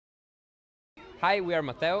Hi, we are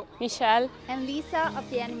Matteo, Michelle, and Lisa of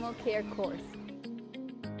the Animal Care course.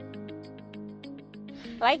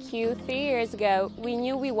 like you, 3 years ago, we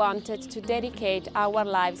knew we wanted to dedicate our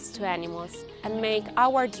lives to animals and make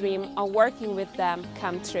our dream of working with them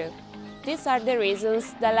come true. These are the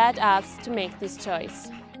reasons that led us to make this choice.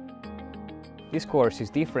 This course is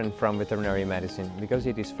different from veterinary medicine because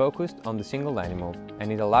it is focused on the single animal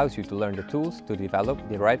and it allows you to learn the tools to develop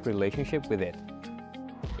the right relationship with it.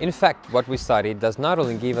 In fact, what we study does not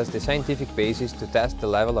only give us the scientific basis to test the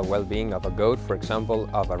level of well-being of a goat, for example,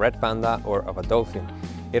 of a red panda or of a dolphin.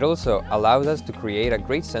 It also allows us to create a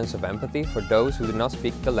great sense of empathy for those who do not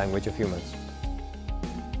speak the language of humans.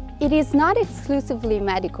 It is not exclusively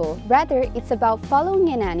medical, rather it's about following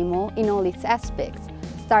an animal in all its aspects,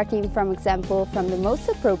 starting from example from the most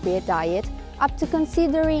appropriate diet up to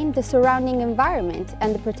considering the surrounding environment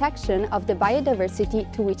and the protection of the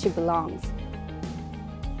biodiversity to which it belongs.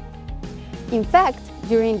 In fact,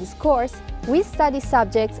 during this course, we study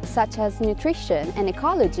subjects such as nutrition and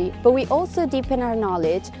ecology, but we also deepen our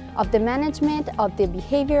knowledge of the management of the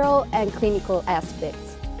behavioral and clinical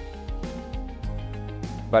aspects.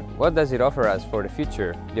 But what does it offer us for the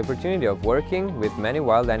future? The opportunity of working with many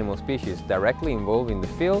wild animal species directly involved in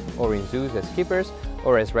the field or in zoos as keepers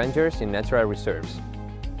or as rangers in natural reserves.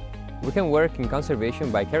 We can work in conservation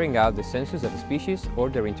by carrying out the census of species or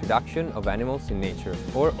the reintroduction of animals in nature,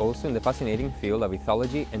 or also in the fascinating field of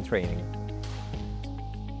ethology and training.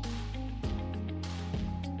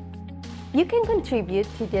 You can contribute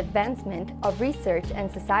to the advancement of research and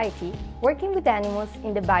society working with animals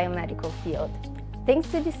in the biomedical field. Thanks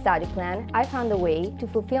to this study plan, I found a way to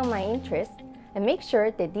fulfill my interests and make sure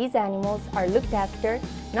that these animals are looked after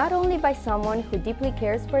not only by someone who deeply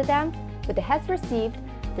cares for them, but has received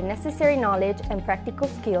the necessary knowledge and practical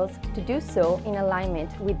skills to do so in alignment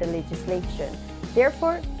with the legislation,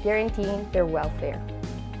 therefore guaranteeing their welfare.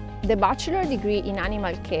 The Bachelor degree in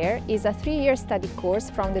Animal Care is a 3-year study course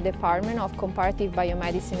from the Department of Comparative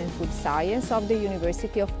Biomedicine and Food Science of the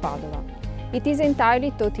University of Padua. It is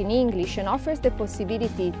entirely taught in English and offers the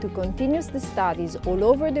possibility to continue the studies all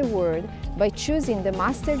over the world by choosing the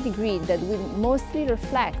master degree that will mostly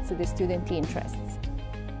reflect the student interests.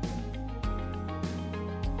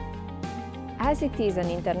 As it is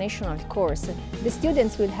an international course, the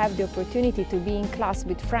students will have the opportunity to be in class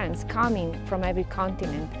with friends coming from every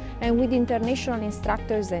continent and with international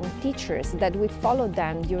instructors and teachers that will follow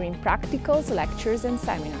them during practicals, lectures and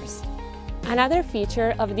seminars. Another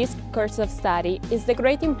feature of this course of study is the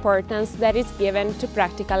great importance that is given to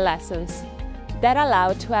practical lessons that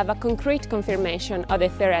allow to have a concrete confirmation of the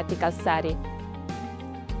theoretical study.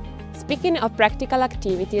 Speaking of practical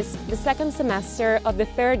activities, the second semester of the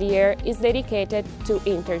third year is dedicated to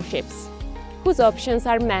internships, whose options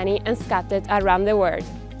are many and scattered around the world.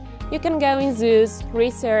 You can go in zoos,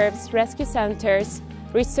 reserves, rescue centers,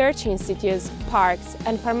 research institutes, parks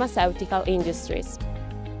and pharmaceutical industries.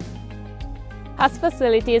 As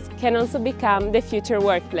facilities can also become the future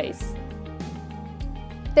workplace.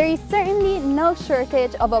 There is certainly no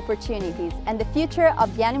shortage of opportunities, and the future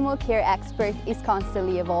of the animal care expert is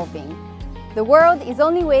constantly evolving. The world is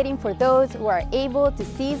only waiting for those who are able to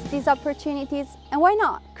seize these opportunities, and why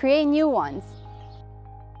not create new ones?